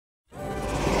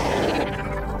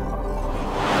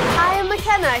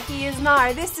he is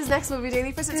Nar. This is Next Movie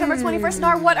Daily for September 21st.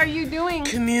 Nar, what are you doing?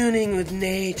 Communing with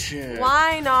nature.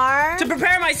 Why, Nar? To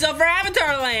prepare myself for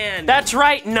Avatar Land. That's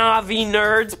right, Na'vi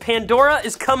nerds. Pandora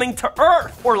is coming to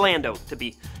Earth. Orlando, to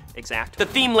be exact. The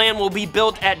theme land will be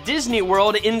built at Disney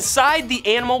World inside the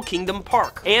Animal Kingdom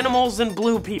Park. Animals and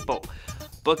blue people.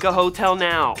 Book a hotel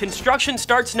now. Construction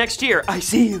starts next year. I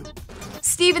see you.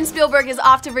 Steven Spielberg is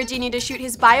off to Virginia to shoot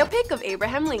his biopic of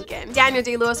Abraham Lincoln. Daniel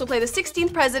Day-Lewis will play the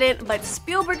 16th president, but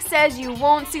Spielberg says you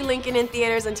won't see Lincoln in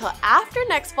theaters until after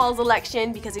next fall's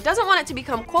election because he doesn't want it to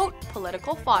become, quote,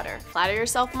 political fodder. Flatter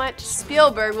yourself much?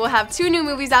 Spielberg will have 2 new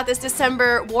movies out this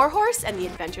December, War Horse and The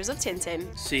Adventures of Tintin.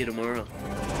 See you tomorrow.